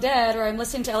who's long dead, or I'm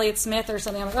listening to Elliott Smith or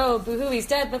something. I'm like, oh, boo-hoo, he's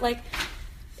dead. But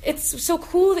it's so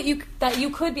cool that you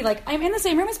could be I'm in the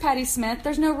same room as Patti Smith.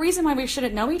 There's no reason why we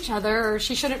shouldn't know each other, or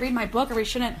she shouldn't read my book, or we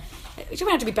wouldn't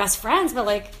have to be best friends, but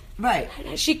right.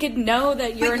 She could know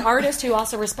that you're an artist who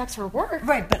also respects her work.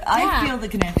 Right, but I feel the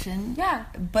connection. Yeah.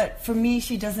 But for me,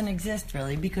 she doesn't exist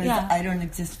really because I don't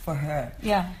exist for her.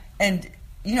 Yeah. And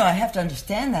I have to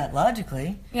understand that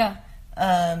logically. Yeah.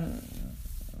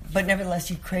 But nevertheless,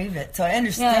 you crave it. So I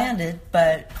understand it,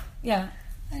 but yeah.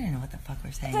 I don't know what the fuck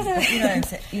we're saying. But you know what I'm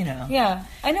saying? You know. Yeah,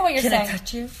 I know what you're Can saying. I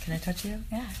touch you? Can I touch you?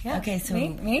 Yeah. Okay, so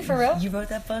me for real? You wrote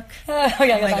that book? Oh my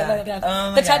yeah. God.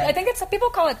 Oh my God. I think it's people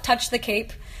call it touch the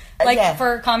cape, Yeah.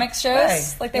 for comics shows.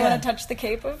 Right. Like they Yeah. want to touch the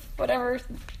cape of whatever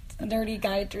nerdy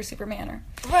guy drew Superman or.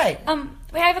 Right.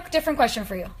 I have a different question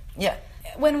for you. Yeah.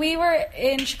 When we were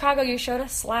in Chicago, you showed a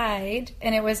slide,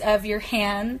 and it was of your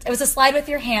hand. It was a slide with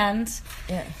your hand,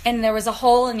 Yeah. and there was a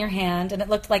hole in your hand, and it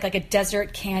looked like a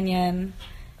desert canyon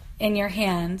in your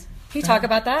hand. Can you talk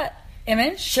about that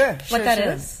image? Sure. What that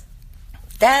is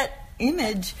That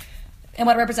image. and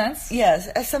what it represents? Yes,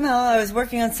 somehow I was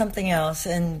working on something else,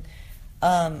 and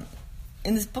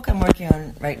in this book I'm working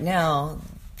on right now,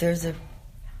 there's a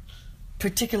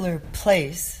particular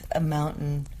place, a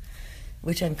mountain,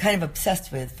 which I'm kind of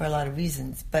obsessed with for a lot of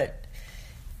reasons,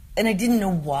 and I didn't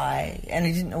know why, and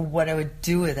I didn't know what I would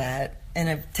do with that, and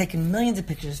I've taken millions of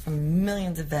pictures from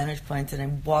millions of vantage points, and I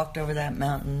walked over that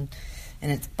mountain,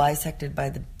 and it's bisected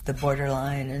by the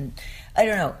borderline, and I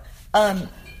don't know. And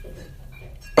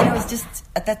I was just,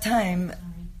 at that time,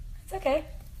 It's okay.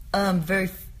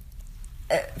 very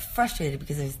frustrated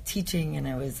because I was teaching and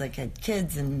I was like had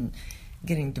kids and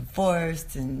getting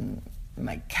divorced and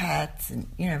my cats and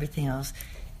everything else,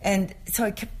 and so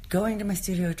I kept going to my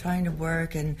studio trying to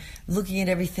work and looking at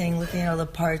everything, looking at all the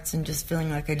parts and just feeling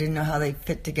like I didn't know how they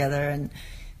fit together. And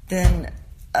then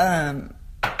I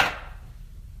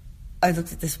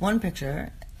looked at this one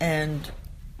picture and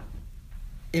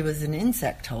it was an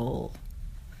insect hole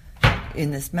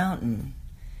in this mountain,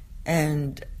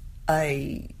 and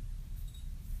I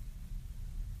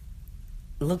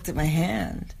looked at my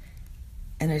hand,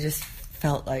 and I just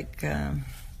felt like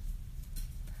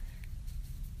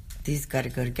these got to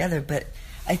go together. But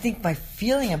I think my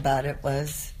feeling about it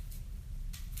was,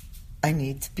 I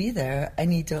need to be there. I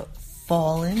need to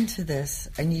fall into this.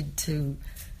 I need to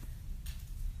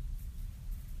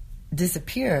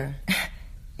disappear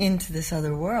into this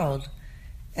other world.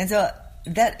 And so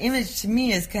that image to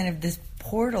me is kind of this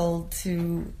portal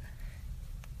to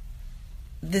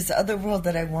this other world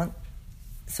that I want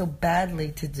so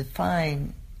badly to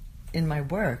define in my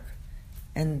work,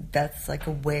 and that's like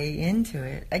a way into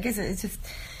it. I guess it's just,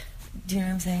 do you know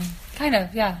what I'm saying? Kind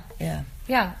of, yeah.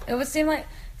 Yeah. It would seem like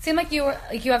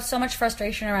you have so much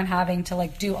frustration around having to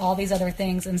like do all these other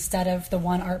things instead of the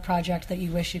one art project that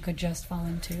you wish you could just fall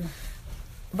into.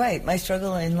 Right. My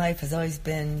struggle in life has always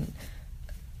been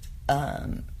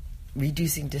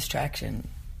reducing distraction.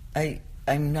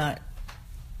 I'm not,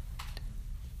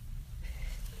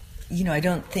 I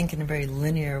don't think in a very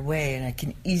linear way, and I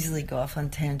can easily go off on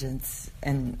tangents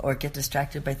or get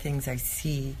distracted by things I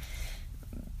see,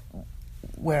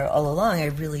 where all along I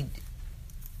really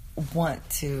want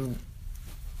to,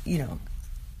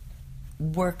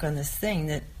 work on this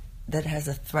thing that has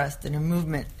a thrust and a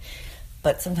movement.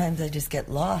 But sometimes I just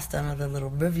get lost on other little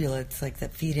rivulets like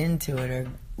that feed into it or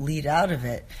lead out of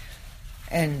it.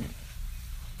 And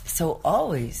so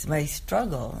always my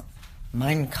struggle,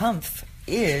 Mein Kampf,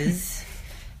 is,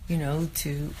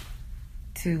 to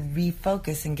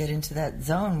refocus and get into that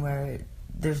zone where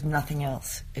there's nothing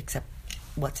else except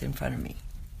what's in front of me.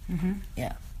 Mm-hmm.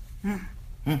 Yeah.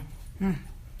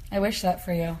 I wish that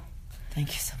for you. Thank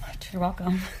you so much. You're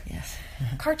welcome. Yes.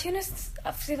 Cartoonists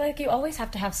feel like you always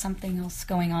have to have something else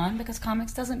going on because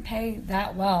comics doesn't pay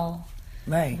that well.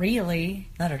 Right. Really.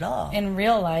 Not at all. In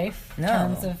real life, in No.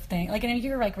 terms of things. Like,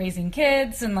 you're like raising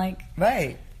kids and like.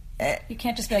 Right. You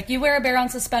can't just be like, you wear a bear on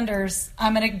suspenders,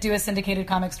 I'm going to do a syndicated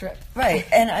comic strip. Right,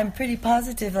 and I'm pretty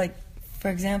positive, like, for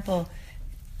example,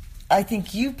 I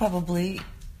think you probably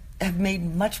have made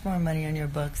much more money on your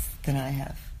books than I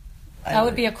have. That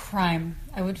would be a crime.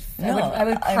 I would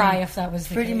cry if that was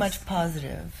the pretty case. much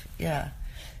positive, yeah.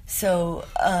 So,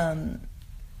 for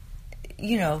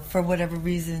whatever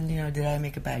reason, did I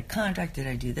make a bad contract? Did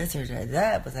I do this or did I do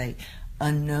that? Was I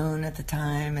unknown at the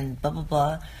time and blah, blah,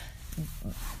 blah?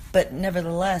 But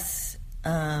nevertheless,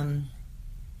 I'm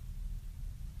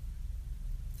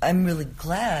really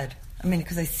glad. I mean,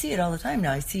 because I see it all the time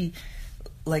now. I see,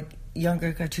 like,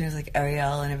 younger cartoonists like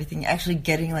Ariel and everything actually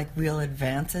getting, like, real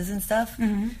advances and stuff.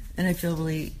 Mm-hmm. And I feel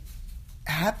really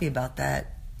happy about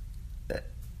that.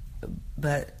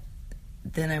 But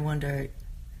then I wonder,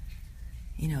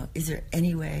 is there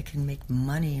any way I can make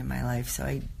money in my life so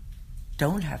I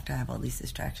don't have to have all these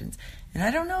distractions? And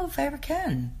I don't know if I ever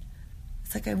can.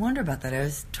 It's like I wonder about that. I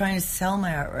was trying to sell my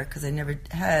artwork because I never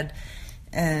had,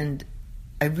 and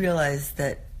I realized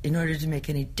that in order to make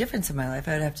any difference in my life,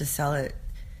 I would have to sell it,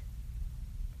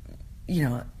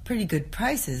 pretty good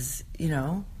prices,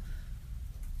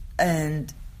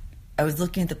 and I was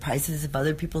looking at the prices of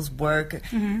other people's work,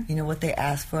 what they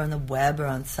ask for on the web or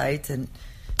on sites, and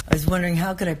I was wondering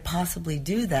how could I possibly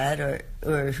do that,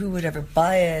 or who would ever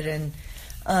buy it, and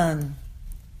I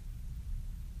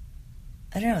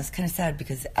don't know. It's kind of sad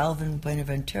because Alvin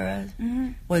Buenaventura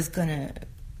was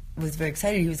very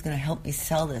excited. He was going to help me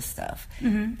sell this stuff,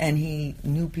 and he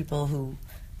knew people who,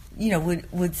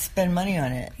 would spend money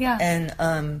on it. Yeah.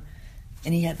 And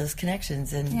he had those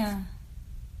connections, and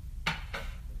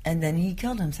and then he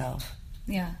killed himself.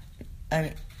 Yeah.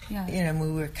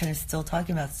 We were kind of still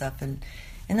talking about stuff, and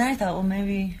then I thought, well,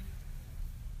 maybe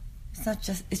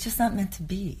it's just not meant to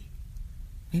be.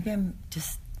 Maybe I'm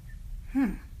just.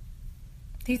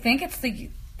 Do you think it's the?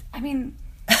 I mean,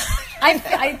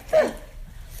 I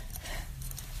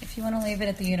if you want to leave it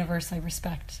at the universe, I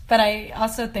respect. But I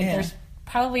also think there's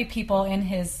probably people in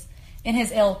his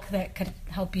ilk that could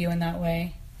help you in that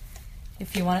way.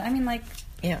 If you want, I mean, like,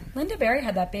 Linda Berry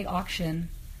had that big auction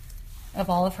of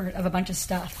of a bunch of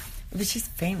stuff. But she's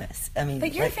famous. I mean,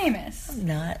 but you're famous. I'm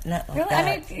not like really? that.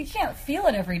 I mean, you can't feel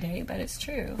it every day, but it's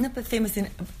true. No, but famous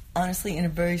honestly in a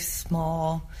very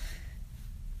small.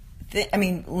 I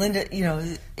mean, Linda,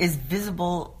 is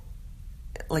visible,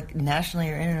 like nationally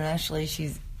or internationally.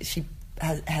 She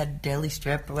has had Daily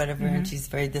Strip or whatever, and she's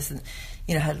very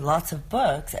had lots of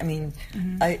books. I mean,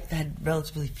 I had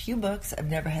relatively few books. I've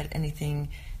never had anything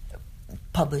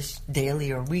published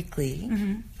daily or weekly,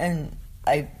 and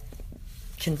I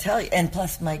can tell you. And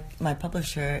plus, my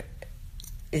publisher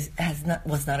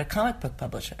was not a comic book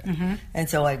publisher, and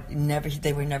so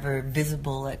they were never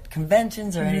visible at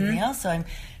conventions or anything else. So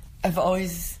I've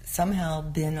always somehow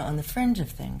been on the fringe of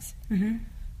things.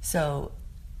 So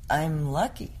I'm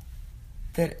lucky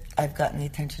that I've gotten the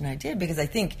attention I did, because I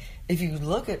think if you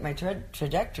look at my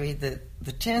trajectory, the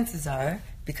chances are,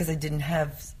 because I didn't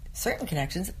have certain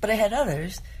connections, but I had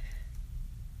others,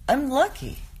 I'm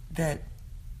lucky that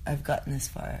I've gotten this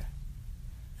far.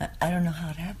 I don't know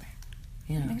how it happened.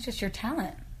 I think it's just your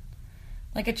talent.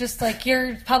 Like, it's just like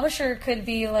your publisher could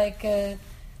be like a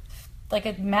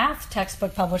math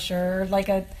textbook publisher,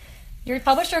 your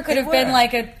publisher could have been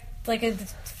like a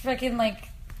freaking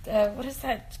what is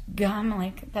that gum,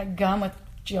 like that gum with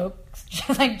jokes,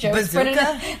 like jokes printed in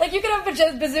it. Like, you could have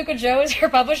Bazooka Joe as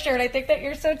your publisher, and I think that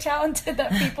you're so talented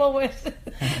that people would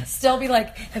still be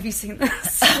like, have you seen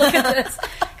this? Look at this.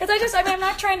 Because I'm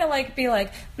not trying to be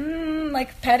like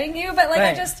petting you, but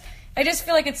I just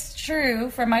feel like it's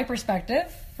true from my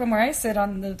perspective, from where I sit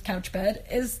on the couch bed,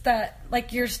 is that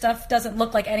your stuff doesn't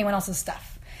look like anyone else's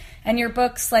stuff. And your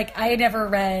books, I never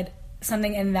read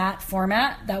something in that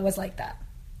format that was like that.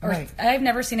 I've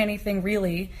never seen anything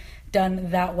really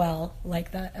done that well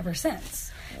like that ever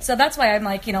since. So that's why I'm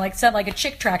a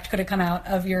chick tract could have come out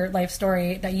of your life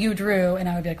story that you drew, and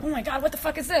I would be like, oh my God, what the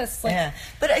fuck is this? But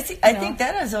I think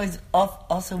that has always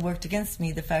also worked against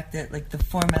me, the fact that the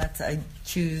formats I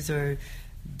choose or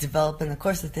develop in the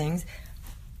course of things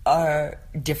are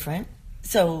different.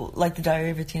 So the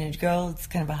Diary of a Teenage Girl, it's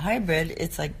kind of a hybrid.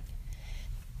 It's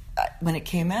when it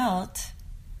came out,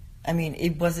 I mean,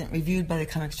 it wasn't reviewed by the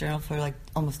Comics Journal for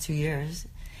almost 2 years.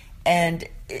 And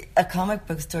a comic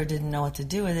book store didn't know what to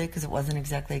do with it because it wasn't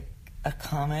exactly a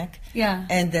comic. Yeah.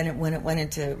 And then when it went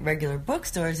into regular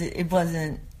bookstores, it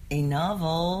wasn't a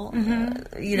novel,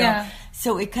 Yeah.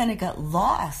 So it kind of got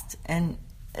lost. And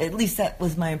at least that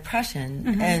was my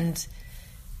impression. And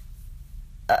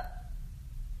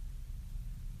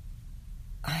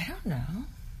I don't know.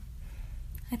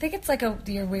 I think it's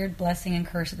your weird blessing and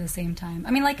curse at the same time.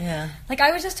 I mean,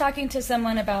 I was just talking to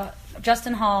someone about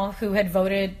Justin Hall, who had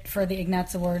voted for the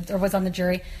Ignatz Awards, or was on the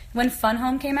jury. When Fun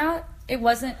Home came out, it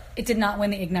did not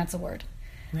win the Ignatz Award.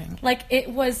 Right. It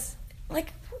was, what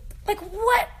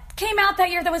came out that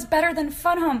year that was better than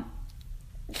Fun Home?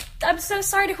 I'm so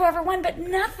sorry to whoever won, but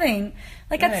nothing.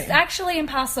 That's actually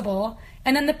impossible.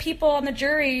 And then the people on the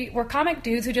jury were comic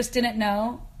dudes who just didn't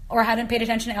know or hadn't paid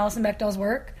attention to Alison Bechdel's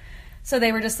work. So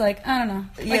they were just I don't know.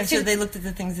 So they looked at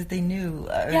the things that they knew.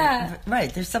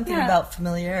 Right. There's something about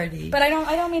familiarity. But I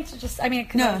don't mean to just. I mean,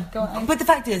 no. Go on. But the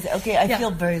fact is, I feel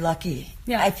very lucky.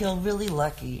 Yeah. I feel really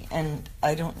lucky, and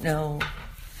I don't know.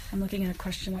 I'm looking at a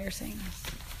question while you're saying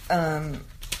this.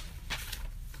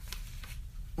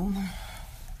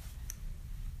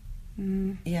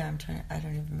 Yeah, I'm trying. I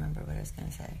don't even remember what I was going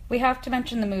to say. We have to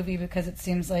mention the movie because it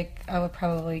seems like I would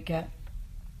probably get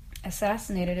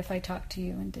assassinated if I talked to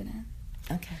you and didn't.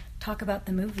 Okay. Talk about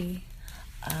the movie.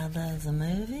 There's a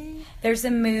movie? There's a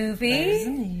movie. There's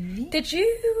a movie. Did you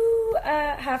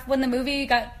when the movie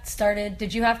got started,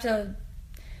 did you have to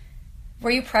Were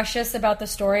you precious about the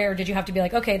story, or did you have to be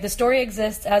like, okay, the story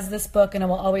exists as this book and it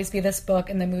will always be this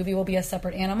book and the movie will be a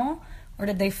separate animal? Or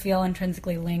did they feel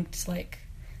intrinsically linked, like,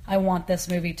 I want this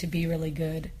movie to be really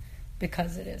good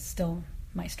because it is still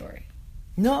my story?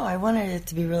 No, I wanted it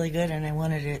to be really good, and I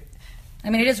wanted it... I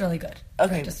mean, it is really good.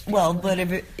 Okay, well, but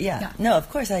if it, yeah. No, of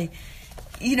course, I'd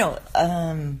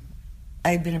been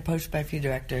approached by a few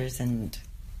directors, and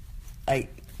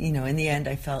in the end,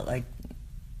 I felt like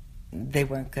they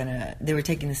were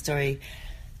taking the story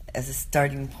as a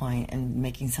starting point and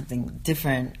making something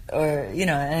different, or,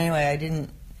 anyway, I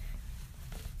didn't,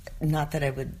 not that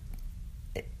I would,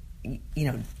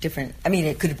 different, I mean,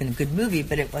 it could have been a good movie,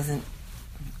 but it wasn't,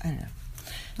 I don't know.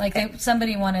 Like,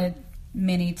 somebody wanted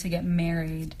Minnie to get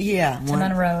married to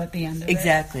Monroe at the end of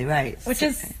exactly, it. Right. Which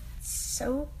is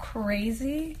so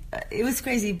crazy. It was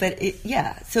crazy, but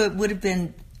so it would have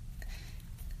been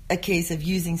a case of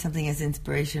using something as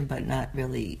inspiration, but not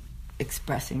really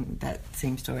expressing that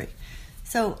same story.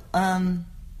 So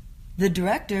the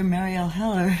director, Marielle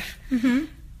Heller,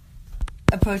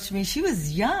 approached me. She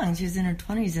was young. She was in her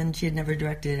 20s, and she had never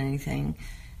directed anything.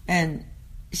 And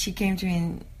she came to me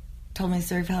and told me the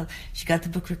story of how she got the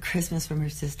book for Christmas from her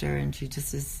sister, and she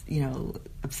just is,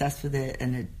 obsessed with it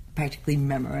and had practically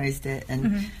memorized it.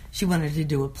 And she wanted to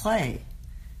do a play.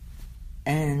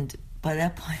 And by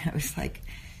that point, I was like,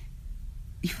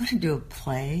 you want to do a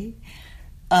play?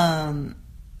 I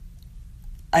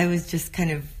was just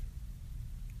kind of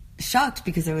shocked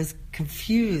because I was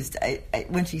confused.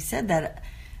 When she said that,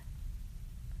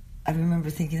 I remember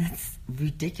thinking, that's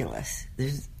ridiculous.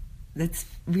 That's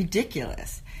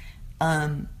ridiculous.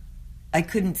 I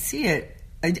couldn't see it.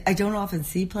 I don't often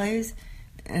see plays,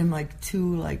 and I'm like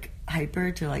too like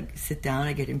hyper to like sit down.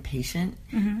 I get impatient.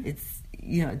 It's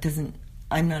it doesn't.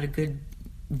 I'm not a good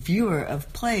viewer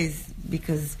of plays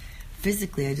because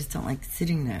physically I just don't like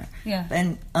sitting there. Yeah.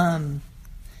 And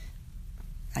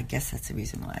I guess that's the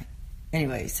reason why.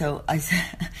 Anyway, so I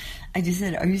just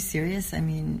said, "Are you serious? I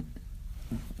mean,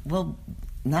 well,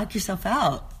 knock yourself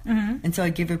out." And so I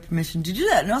gave her permission to do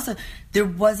that. And also, there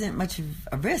wasn't much of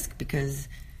a risk because,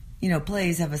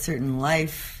 plays have a certain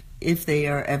life. If they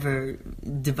are ever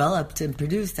developed and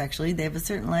produced, actually, they have a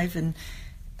certain life. And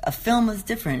a film is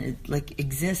different. It,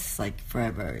 exists,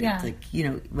 forever. Yeah.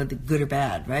 It's whether good or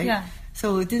bad, right? Yeah.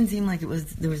 So it didn't seem like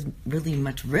there was really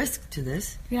much risk to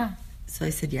this. Yeah. So I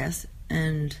said yes.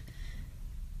 And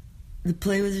the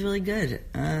play was really good.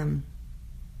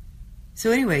 So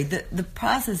anyway, the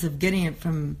process of getting it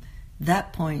from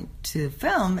that point to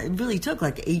film, it really took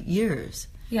 8 years.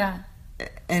 Yeah.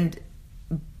 And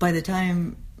by the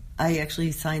time I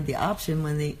actually signed the option,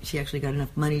 when she actually got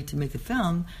enough money to make the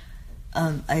film,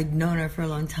 I'd known her for a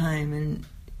long time, and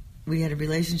we had a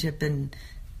relationship, and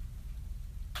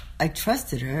I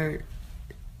trusted her,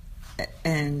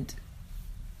 and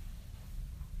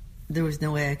there was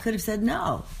no way I could have said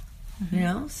no,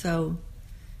 so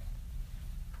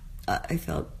I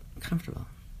felt comfortable.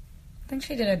 I think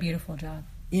she did a beautiful job.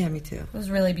 Yeah, me too. It was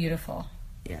really beautiful.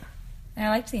 Yeah. And I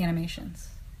liked the animations.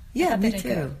 Yeah, me too.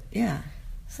 Good. Yeah.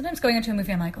 Sometimes going into a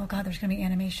movie, I'm like, oh God, there's going to be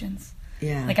animations.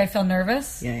 Yeah. I feel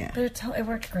nervous. Yeah, yeah. But it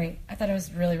worked great. I thought it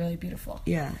was really, really beautiful.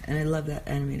 Yeah, and I love that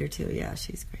animator too. Yeah,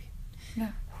 she's great.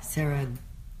 Yeah. Sarah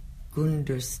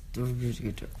Gunders.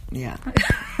 Yeah.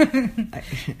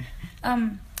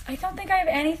 I don't think I have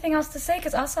anything else to say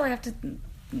because also I have to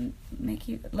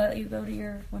let you go to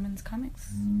your women's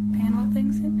comics panel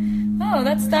things. Oh,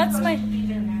 that's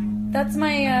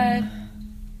my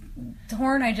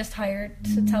horn I just hired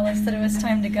to tell us that it was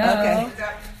time to go. Okay.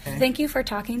 Thank you for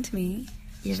talking to me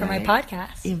for my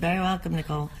podcast. You're very welcome,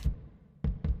 Nicole.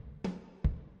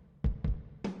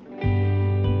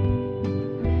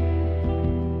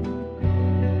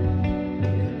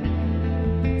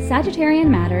 Sagittarian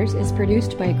Matters is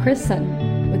produced by Chris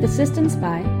Sutton, with assistance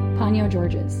by Ponyo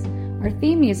Georges. Our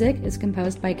theme music is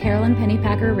composed by Carolyn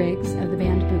Pennypacker Riggs of the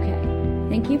band Bouquet.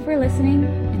 Thank you for listening,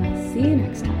 and I'll see you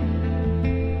next time.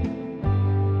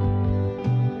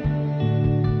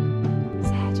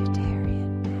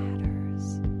 Sagittarian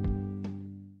Matters.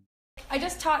 I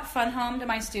just taught Fun Home to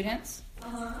my students.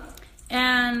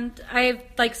 And I've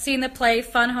seen the play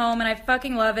Fun Home, and I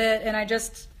fucking love it, and I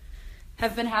just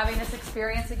have been having this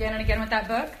experience again and again with that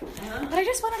book. But I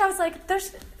was like,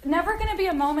 there's never going to be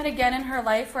a moment again in her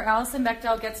life where Alison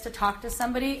Bechdel gets to talk to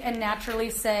somebody and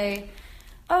naturally say,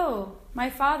 oh,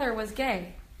 my father was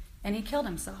gay and he killed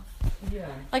himself. Yeah.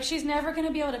 She's never going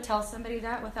to be able to tell somebody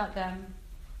that without them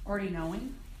already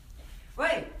knowing.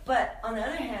 Right, but on the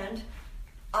other hand,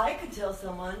 I could tell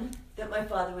someone that my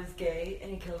father was gay and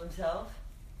he killed himself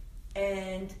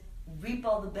and reap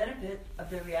all the benefit of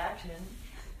their reaction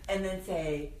and then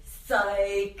say,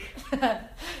 psych.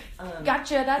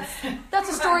 Gotcha. That's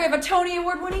a story of a Tony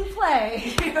Award-winning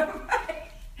play.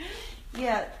 Right.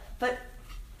 Yeah, but,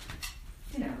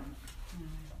 you know.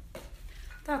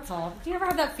 That's all. Do you ever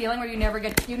have that feeling where you're never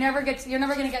going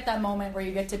to get that moment where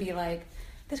you get to be like,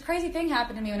 this crazy thing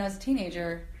happened to me when I was a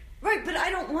teenager. Right, but I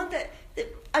don't want that.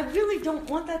 I really don't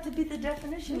want that to be the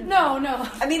definition of No.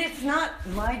 I mean, it's not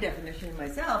my definition of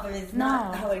myself. I mean, it's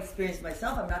not how I experience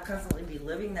myself. I'm not constantly be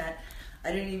living that. I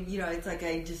don't even, it's like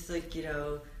I just like,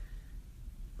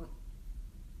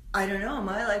 I don't know.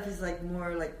 My life is like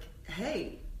more like,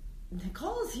 hey,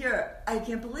 Nicole's here. I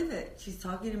can't believe it. She's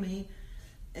talking to me,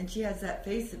 and she has that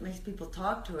face that makes people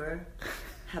talk to her.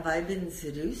 Have I been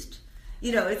seduced?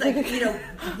 It's like,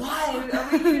 why are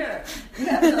we here?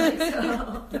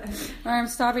 So. I'm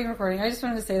stopping recording. I just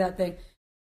wanted to say that thing.